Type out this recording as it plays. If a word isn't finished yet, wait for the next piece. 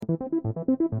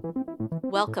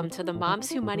Welcome to the Moms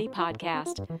Who Money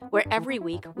podcast, where every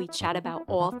week we chat about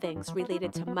all things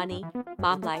related to money,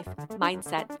 mom life,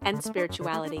 mindset, and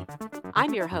spirituality.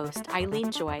 I'm your host,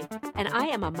 Eileen Joy, and I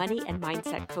am a money and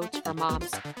mindset coach for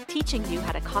moms, teaching you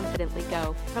how to confidently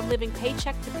go from living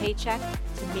paycheck to paycheck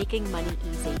to making money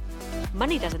easy.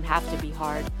 Money doesn't have to be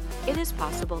hard. It is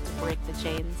possible to break the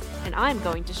chains, and I'm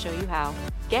going to show you how.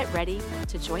 Get ready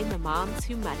to join the Moms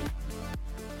Who Money.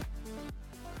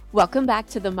 Welcome back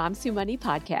to the Moms Who Money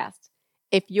podcast.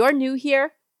 If you're new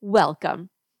here, welcome.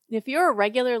 If you're a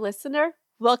regular listener,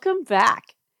 welcome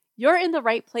back. You're in the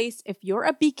right place if you're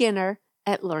a beginner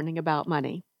at learning about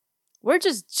money. We're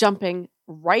just jumping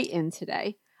right in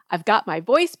today. I've got my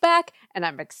voice back, and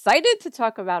I'm excited to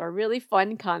talk about a really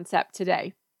fun concept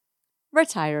today.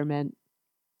 Retirement.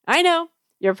 I know,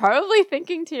 you're probably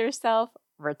thinking to yourself,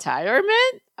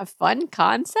 retirement? A fun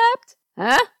concept?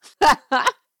 Huh?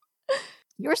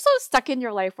 You're so stuck in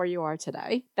your life where you are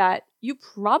today that you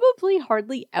probably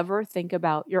hardly ever think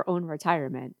about your own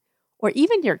retirement or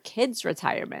even your kids'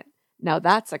 retirement. Now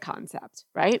that's a concept,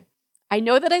 right? I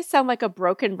know that I sound like a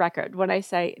broken record when I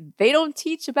say they don't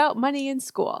teach about money in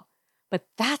school, but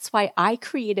that's why I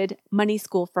created Money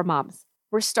School for Moms.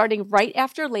 We're starting right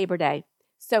after Labor Day.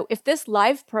 So if this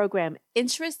live program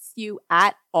interests you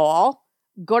at all,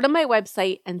 go to my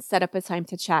website and set up a time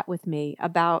to chat with me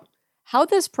about how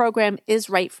this program is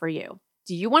right for you.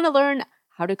 Do you want to learn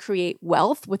how to create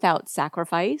wealth without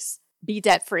sacrifice? Be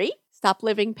debt-free? Stop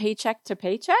living paycheck to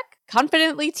paycheck?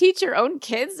 Confidently teach your own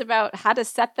kids about how to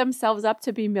set themselves up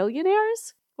to be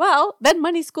millionaires? Well, then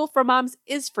Money School for Moms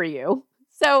is for you.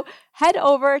 So head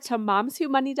over to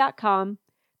momswhomoney.com.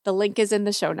 The link is in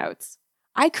the show notes.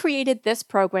 I created this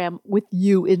program with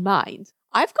you in mind.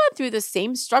 I've gone through the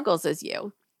same struggles as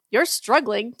you. You're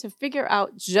struggling to figure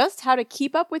out just how to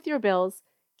keep up with your bills,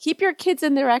 keep your kids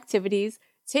in their activities,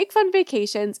 take fun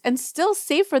vacations, and still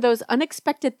save for those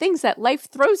unexpected things that life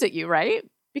throws at you, right?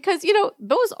 Because,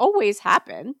 those always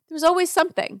happen. There's always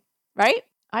something, right?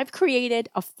 I've created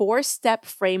a 4-step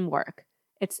framework.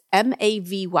 It's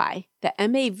MAVY, the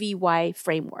MAVY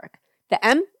framework. The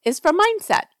M is for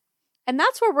mindset. And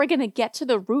that's where we're going to get to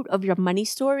the root of your money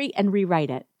story and rewrite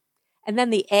it. And then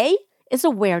the A is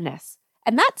awareness.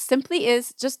 And that simply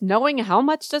is just knowing how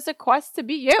much does it cost to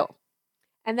be you.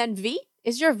 And then V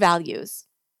is your values.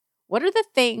 What are the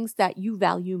things that you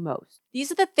value most?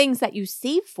 These are the things that you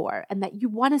save for and that you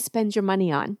want to spend your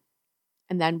money on.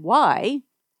 And then Y,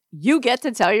 you get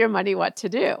to tell your money what to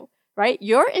do, right?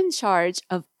 You're in charge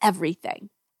of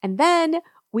everything. And then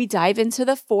we dive into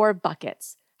the 4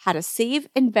 buckets: how to save,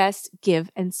 invest, give,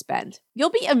 and spend.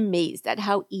 You'll be amazed at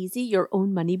how easy your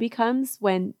own money becomes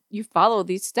when you follow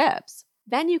these steps.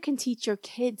 Then you can teach your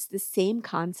kids the same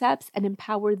concepts and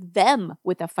empower them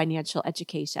with a financial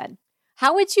education.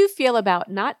 How would you feel about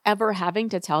not ever having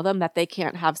to tell them that they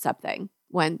can't have something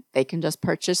when they can just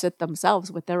purchase it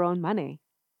themselves with their own money?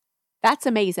 That's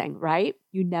amazing, right?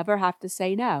 You never have to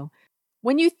say no.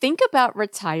 When you think about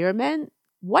retirement,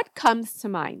 what comes to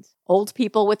mind? Old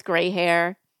people with gray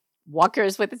hair,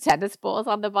 walkers with the tennis balls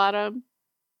on the bottom,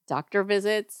 doctor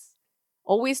visits,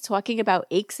 always talking about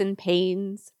aches and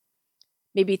pains,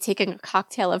 maybe taking a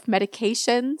cocktail of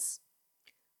medications,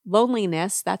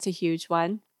 loneliness, that's a huge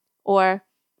one, or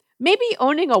maybe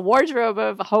owning a wardrobe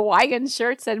of Hawaiian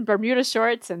shirts and Bermuda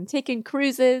shorts and taking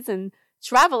cruises and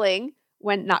traveling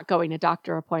when not going to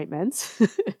doctor appointments,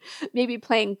 maybe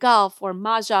playing golf or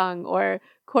mahjong or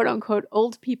quote-unquote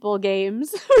old people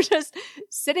games, or just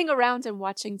sitting around and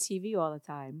watching TV all the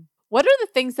time. What are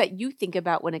the things that you think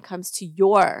about when it comes to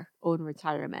your own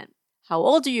retirement? How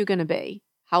old are you going to be?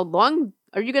 How long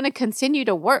are you going to continue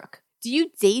to work? Do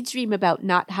you daydream about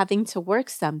not having to work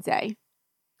someday?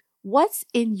 What's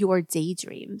in your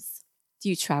daydreams? Do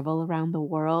you travel around the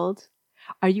world?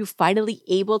 Are you finally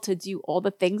able to do all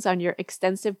the things on your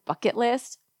extensive bucket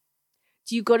list?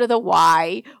 Do you go to the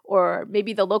Y or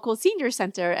maybe the local senior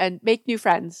center and make new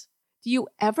friends? Do you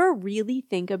ever really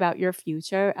think about your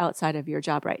future outside of your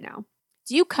job right now?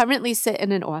 Do you currently sit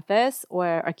in an office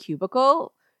or a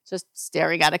cubicle just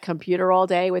staring at a computer all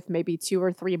day with maybe 2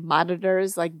 or 3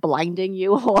 monitors like blinding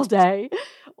you all day?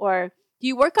 Or do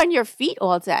you work on your feet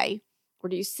all day? Or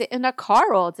do you sit in a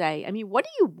car all day? I mean, what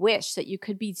do you wish that you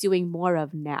could be doing more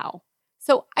of now?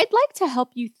 So I'd like to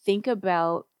help you think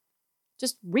about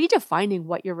just redefining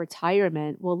what your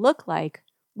retirement will look like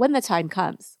when the time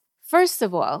comes. First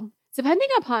of all, depending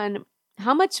upon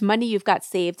how much money you've got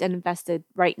saved and invested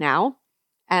right now,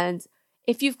 and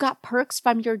if you've got perks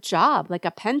from your job, like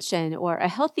a pension or a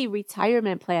healthy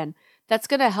retirement plan that's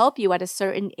going to help you at a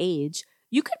certain age,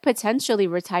 you could potentially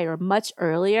retire much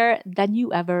earlier than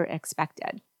you ever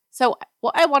expected. So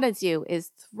what I want to do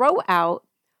is throw out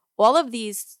all of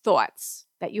these thoughts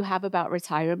that you have about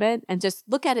retirement and just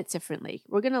look at it differently.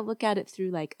 We're going to look at it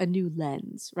through like a new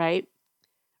lens, right?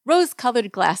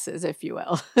 Rose-colored glasses, if you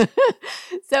will.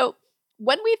 So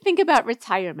when we think about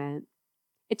retirement,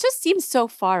 it just seems so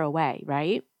far away,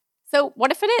 right? So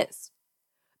what if it is?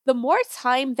 The more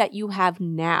time that you have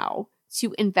now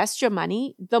to invest your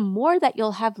money, the more that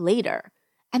you'll have later.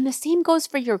 And the same goes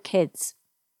for your kids.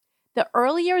 The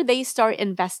earlier they start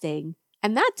investing,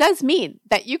 and that does mean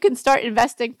that you can start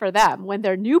investing for them when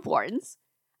they're newborns.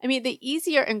 I mean, the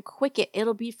easier and quicker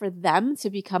it'll be for them to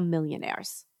become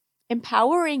millionaires.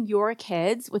 Empowering your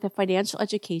kids with a financial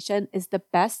education is the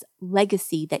best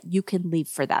legacy that you can leave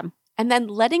for them. And then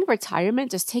letting retirement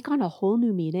just take on a whole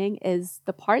new meaning is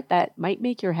the part that might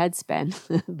make your head spin.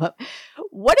 But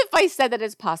what if I said that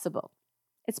it's possible?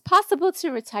 It's possible to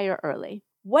retire early.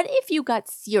 What if you got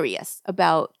serious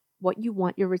about what you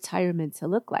want your retirement to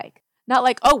look like? Not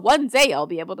like, oh, one day I'll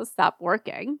be able to stop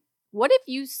working. What if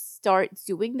you start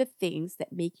doing the things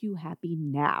that make you happy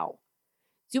now?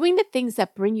 Doing the things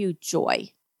that bring you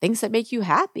joy, things that make you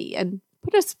happy and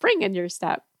put a spring in your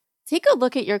step. Take a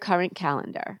look at your current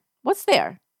calendar. What's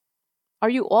there? Are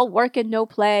you all work and no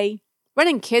play?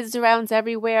 Running kids around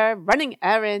everywhere? Running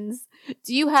errands?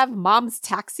 Do you have mom's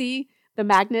taxi, the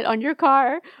magnet on your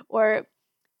car? Or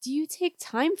do you take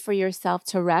time for yourself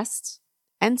to rest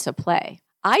and to play?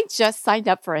 I just signed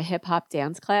up for a hip hop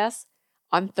dance class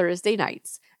on Thursday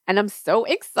nights, and I'm so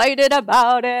excited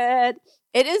about it.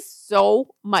 It is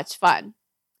so much fun.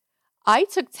 I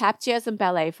took tap, jazz, and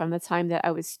ballet from the time that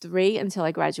I was 3 until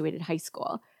I graduated high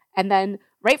school. And then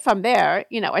right from there,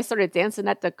 I started dancing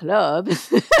at the club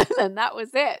and that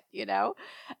was it,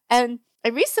 And I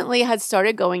recently had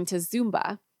started going to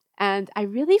Zumba and I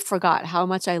really forgot how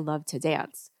much I love to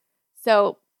dance.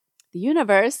 So the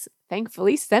universe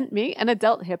thankfully sent me an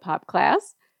adult hip hop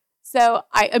class. So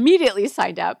I immediately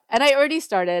signed up and I already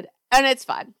started and it's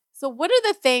fun. So what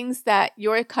are the things that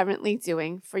you're currently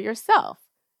doing for yourself?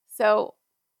 So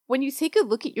when you take a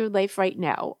look at your life right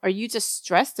now, are you just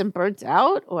stressed and burnt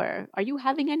out, or are you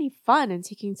having any fun and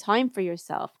taking time for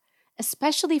yourself,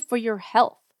 especially for your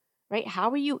health, right? How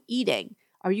are you eating?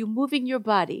 Are you moving your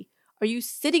body? Are you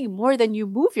sitting more than you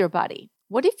move your body?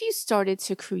 What if you started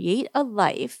to create a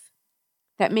life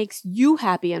that makes you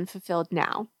happy and fulfilled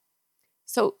now?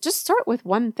 So just start with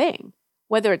one thing,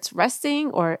 whether it's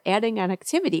resting or adding an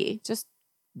activity, just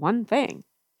one thing.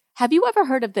 Have you ever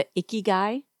heard of the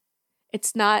ikigai?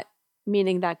 It's not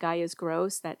meaning that guy is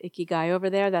gross, that icky guy over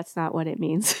there. That's not what it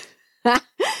means.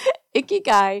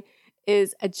 Ikigai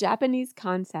is a Japanese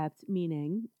concept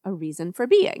meaning a reason for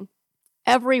being.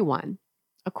 Everyone,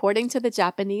 according to the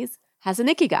Japanese, has an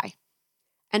ikigai.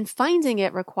 And finding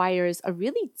it requires a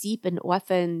really deep and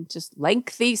often just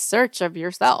lengthy search of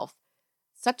yourself.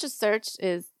 Such a search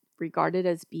is regarded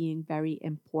as being very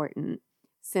important,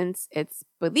 since it's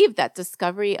believed that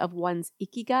discovery of one's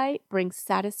ikigai brings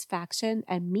satisfaction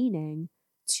and meaning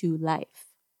to life.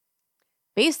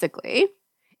 Basically,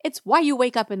 it's why you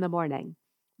wake up in the morning.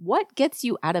 What gets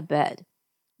you out of bed?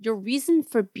 Your reason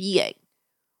for being.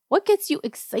 What gets you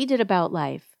excited about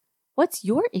life? What's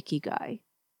your ikigai?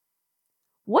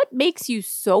 What makes you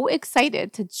so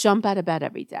excited to jump out of bed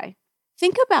every day?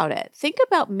 Think about it. Think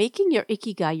about making your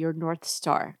ikigai your North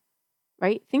Star.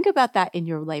 Right? Think about that in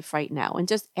your life right now and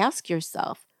just ask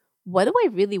yourself, what do I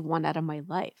really want out of my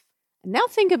life? And now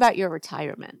think about your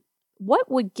retirement. What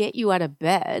would get you out of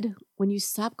bed when you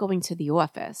stop going to the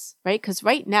office, right? Because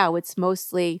right now it's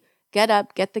mostly get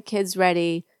up, get the kids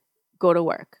ready, go to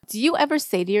work. Do you ever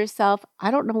say to yourself, I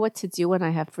don't know what to do when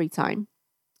I have free time?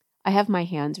 I have my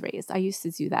hand raised. I used to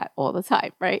do that all the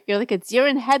time, right? You're like a deer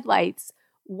in headlights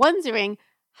wondering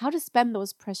how to spend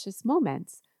those precious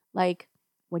moments. Like,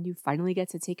 when you finally get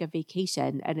to take a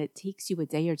vacation and it takes you a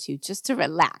day or two just to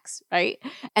relax, right?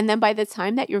 And then by the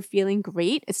time that you're feeling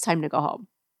great, it's time to go home,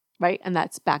 right? And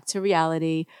that's back to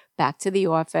reality, back to the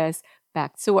office,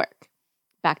 back to work,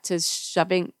 back to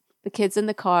shoving the kids in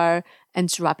the car and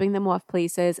dropping them off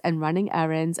places and running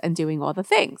errands and doing all the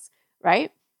things,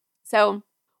 right? So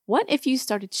what if you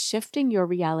started shifting your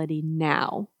reality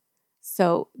now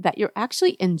so that you're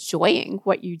actually enjoying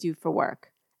what you do for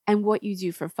work and what you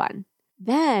do for fun?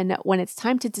 Then when it's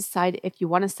time to decide if you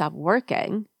want to stop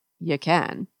working, you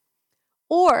can.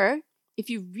 Or if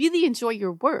you really enjoy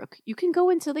your work, you can go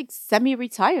into like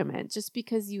semi-retirement just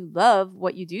because you love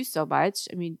what you do so much.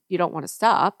 I mean, you don't want to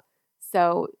stop.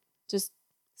 So just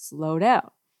slow down,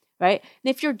 right?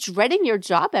 And if you're dreading your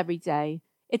job every day,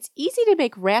 It's easy to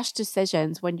make rash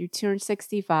decisions when you turn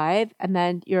 65 and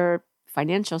then your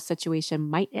financial situation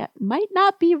might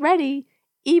not be ready,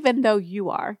 even though you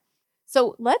are.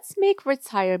 So let's make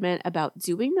retirement about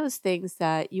doing those things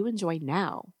that you enjoy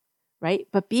now, right?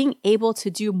 But being able to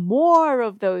do more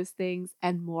of those things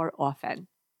and more often.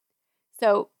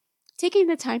 So taking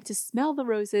the time to smell the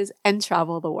roses and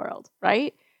travel the world,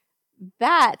 right?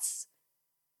 That's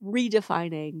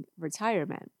redefining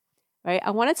retirement, right?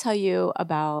 I want to tell you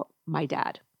about my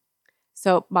dad.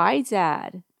 So my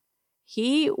dad,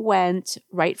 he went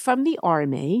right from the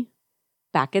army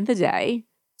back in the day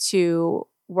to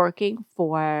working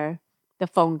for the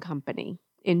phone company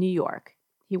in New York.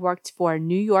 He worked for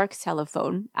New York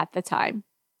Telephone at the time,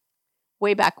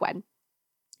 way back when.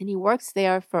 And he worked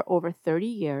there for over 30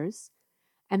 years.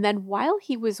 And then while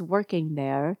he was working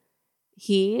there,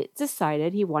 he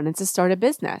decided he wanted to start a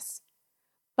business.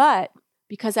 But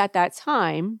because at that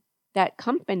time, that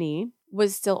company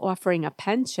was still offering a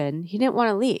pension, he didn't want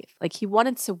to leave. Like, he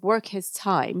wanted to work his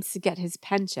time to get his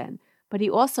pension. But he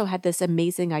also had this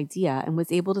amazing idea and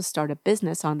was able to start a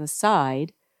business on the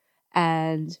side.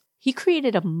 And he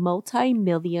created a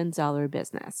multi-million-dollar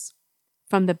business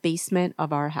from the basement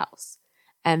of our house.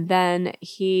 And then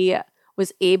he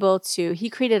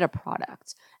created a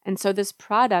product. And so this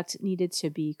product needed to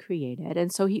be created.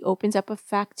 And so he opened up a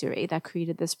factory that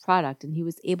created this product, and he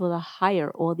was able to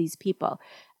hire all these people.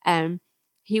 And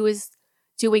he was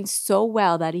doing so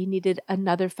well that he needed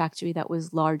another factory that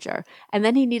was larger. And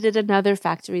then he needed another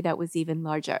factory that was even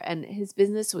larger. And his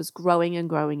business was growing and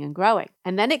growing and growing.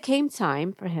 And then it came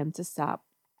time for him to stop.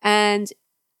 And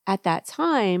at that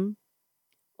time,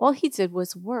 all he did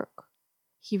was work.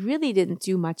 He really didn't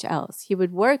do much else. He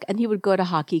would work and he would go to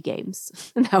hockey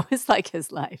games. And that was like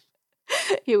his life.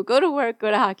 He would go to work, go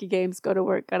to hockey games, go to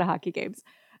work, go to hockey games.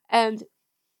 And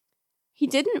he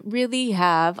didn't really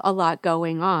have a lot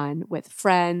going on with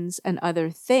friends and other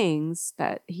things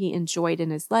that he enjoyed in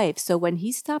his life. So when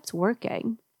he stopped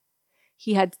working,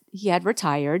 he had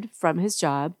retired from his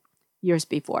job years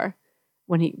before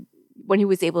when he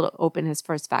was able to open his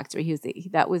first factory.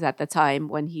 That was at the time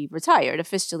when he retired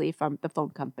officially from the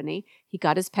phone company. He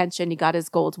got his pension. He got his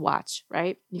gold watch,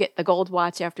 right? You get the gold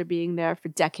watch after being there for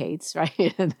decades,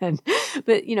 right?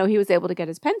 But he was able to get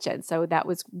his pension. So that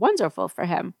was wonderful for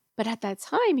him. But at that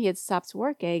time, he had stopped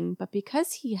working. But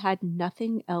because he had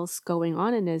nothing else going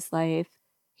on in his life,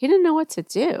 he didn't know what to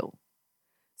do.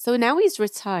 So now he's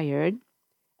retired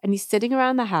and he's sitting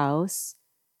around the house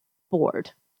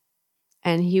bored.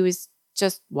 And he was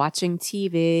just watching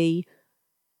TV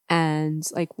and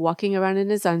like walking around in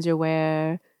his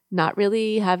underwear, not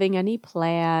really having any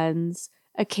plans.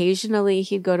 Occasionally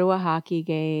he'd go to a hockey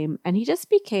game, and he just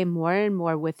became more and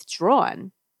more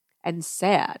withdrawn and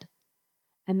sad.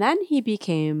 And then he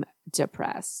became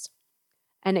depressed,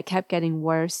 and it kept getting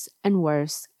worse and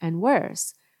worse and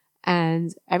worse.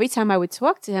 And every time I would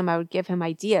talk to him, I would give him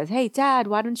ideas. Hey, Dad,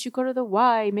 why don't you go to the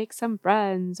Y, make some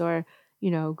friends, or,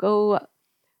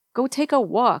 go take a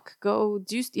walk, go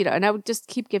do, and I would just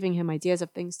keep giving him ideas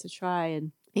of things to try.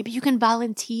 And maybe you can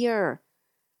volunteer.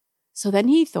 So then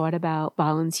he thought about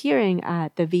volunteering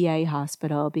at the VA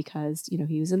hospital because,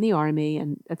 he was in the Army,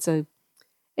 and it's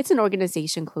an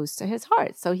organization close to his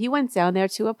heart. So he went down there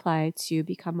to apply to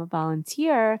become a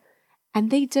volunteer,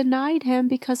 and they denied him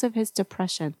because of his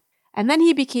depression. And then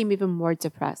he became even more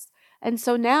depressed. And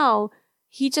so now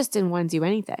he just didn't want to do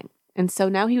anything. And so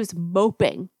now he was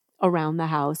moping around the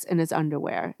house in his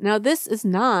underwear. Now, this is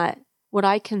not what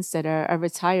I consider a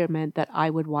retirement that I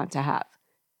would want to have,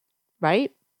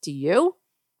 right? Do you?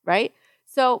 Right?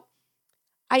 So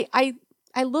I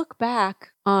look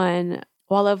back on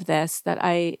all of this that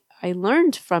I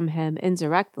learned from him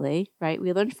indirectly, right?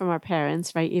 We learned from our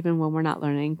parents, right? Even when we're not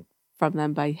learning from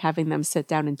them by having them sit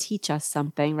down and teach us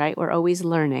something, right? We're always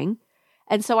learning.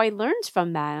 And so I learned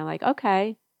from that. I'm like,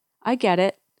 okay, I get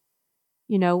it.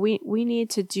 We need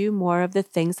to do more of the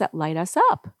things that light us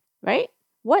up, right?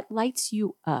 What lights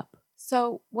you up?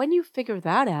 So when you figure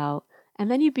that out,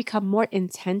 and then you become more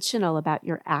intentional about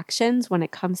your actions when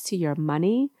it comes to your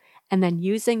money, and then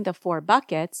using the 4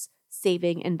 buckets,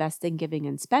 saving, investing, giving,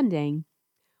 and spending,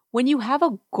 when you have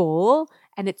a goal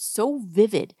and it's so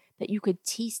vivid that you could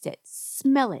taste it,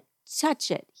 smell it,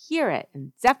 touch it, hear it,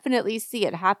 and definitely see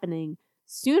it happening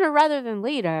sooner rather than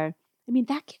later,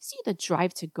 that gives you the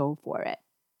drive to go for it.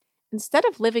 Instead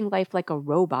of living life like a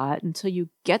robot until you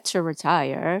get to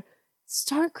retire,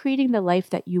 start creating the life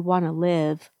that you want to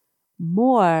live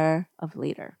more of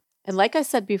later. And like I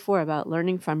said before about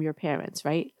learning from your parents,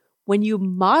 right? When you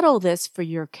model this for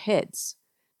your kids,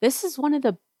 this is one of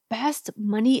the best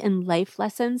money and life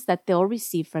lessons that they'll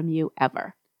receive from you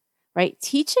ever. right?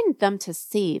 Teaching them to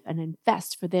save and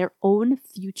invest for their own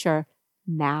future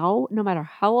now, no matter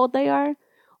how old they are,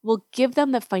 will give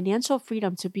them the financial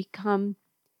freedom to become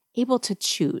able to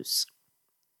choose,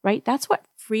 right? That's what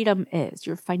freedom is.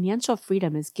 Your financial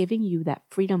freedom is giving you that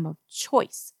freedom of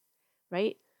choice,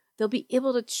 right? They'll be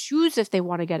able to choose if they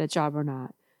want to get a job or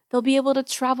not. They'll be able to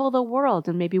travel the world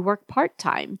and maybe work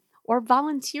part-time or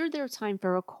volunteer their time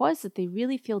for a cause that they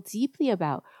really feel deeply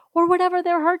about or whatever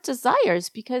their heart desires,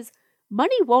 because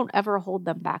money won't ever hold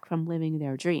them back from living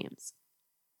their dreams.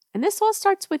 And this all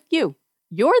starts with you.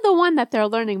 You're the one that they're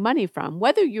learning money from,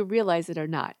 whether you realize it or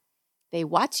not. They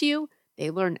watch you, they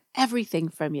learn everything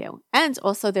from you, and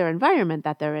also their environment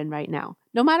that they're in right now,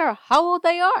 no matter how old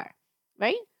they are,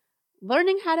 right?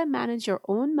 Learning how to manage your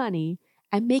own money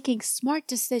and making smart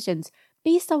decisions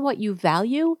based on what you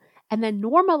value, and then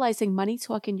normalizing money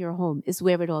talk in your home is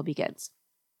where it all begins.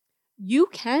 You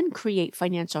can create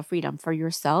financial freedom for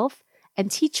yourself and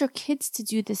teach your kids to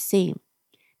do the same.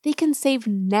 They can save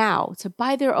now to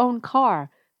buy their own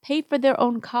car, pay for their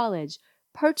own college,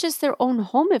 purchase their own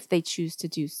home if they choose to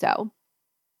do so.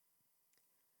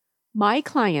 My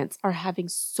clients are having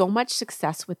so much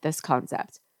success with this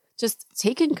concept, just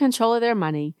taking control of their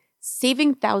money,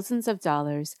 saving thousands of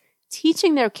dollars,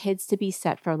 teaching their kids to be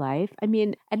set for life.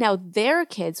 And now their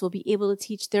kids will be able to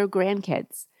teach their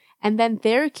grandkids, and then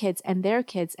their kids and their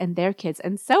kids and their kids,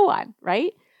 and so on,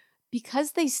 right?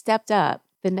 Because they stepped up,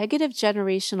 the negative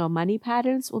generational money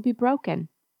patterns will be broken.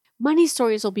 Money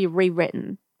stories will be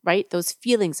rewritten, right? Those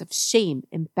feelings of shame,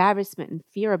 embarrassment, and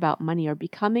fear about money are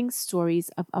becoming stories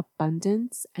of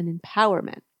abundance and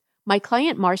empowerment. My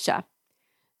client, Marcia,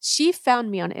 she found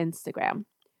me on Instagram.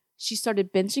 She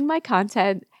started binging my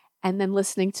content and then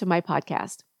listening to my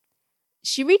podcast.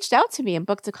 She reached out to me and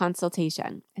booked a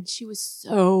consultation, and she was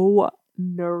so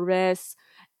nervous.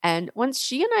 And once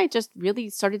she and I just really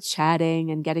started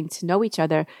chatting and getting to know each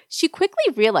other, she quickly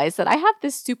realized that I have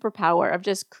this superpower of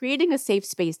just creating a safe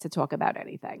space to talk about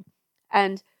anything.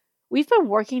 And we've been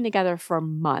working together for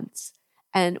months.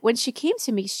 And when she came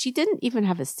to me, she didn't even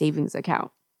have a savings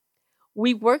account.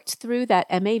 We worked through that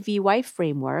MAVY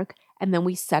framework, and then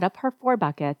we set up her 4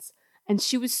 buckets. And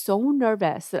she was so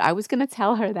nervous that I was going to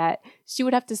tell her that she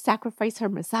would have to sacrifice her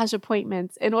massage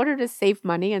appointments in order to save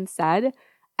money instead.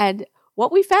 And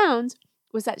what we found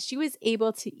was that she was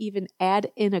able to even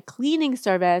add in a cleaning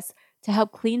service to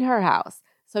help clean her house.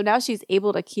 So now she's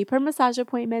able to keep her massage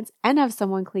appointments and have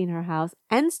someone clean her house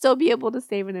and still be able to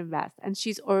save and invest. And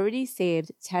she's already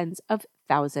saved tens of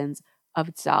thousands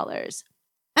of dollars.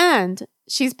 And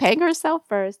she's paying herself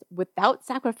first without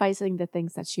sacrificing the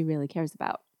things that she really cares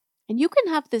about. And you can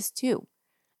have this too.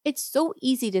 It's so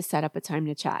easy to set up a time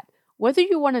to chat. Whether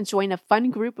you want to join a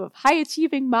fun group of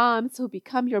high-achieving moms who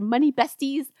become your money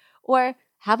besties or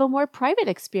have a more private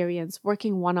experience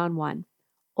working one-on-one,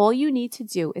 all you need to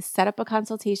do is set up a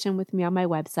consultation with me on my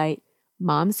website,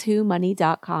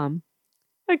 momswhomoney.com.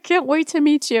 I can't wait to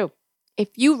meet you. If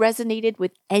you resonated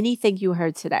with anything you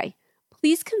heard today,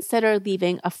 please consider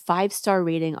leaving a 5-star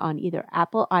rating on either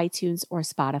Apple iTunes or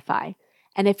Spotify.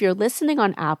 And if you're listening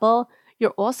on Apple,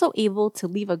 you're also able to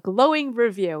leave a glowing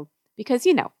review because,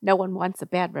 no one wants a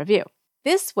bad review.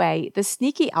 This way, the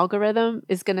sneaky algorithm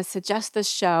is going to suggest the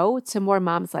show to more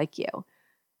moms like you.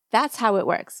 That's how it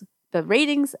works. The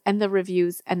ratings and the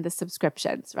reviews and the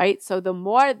subscriptions, right? So the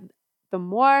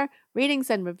more ratings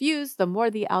and reviews, the more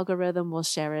the algorithm will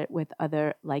share it with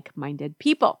other like-minded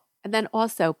people. And then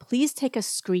also, please take a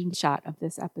screenshot of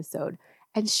this episode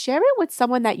and share it with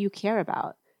someone that you care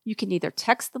about. You can either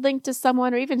text the link to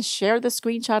someone or even share the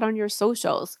screenshot on your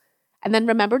socials. And then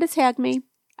remember to tag me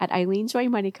at Eileen Joy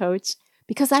Money Coach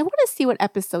because I want to see what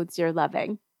episodes you're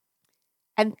loving.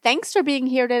 And thanks for being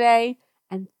here today.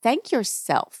 And thank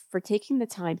yourself for taking the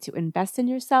time to invest in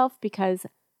yourself because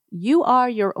you are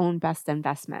your own best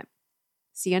investment.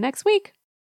 See you next week.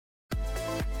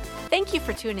 Thank you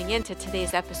for tuning in to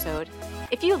today's episode.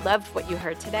 If you loved what you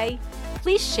heard today,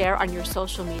 please share on your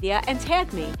social media and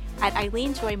tag me at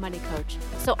Eileen Joy Money Coach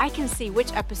so I can see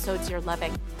which episodes you're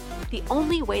loving. The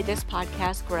only way this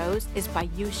podcast grows is by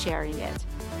you sharing it.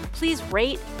 Please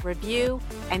rate, review,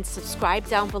 and subscribe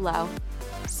down below.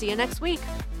 See you next week.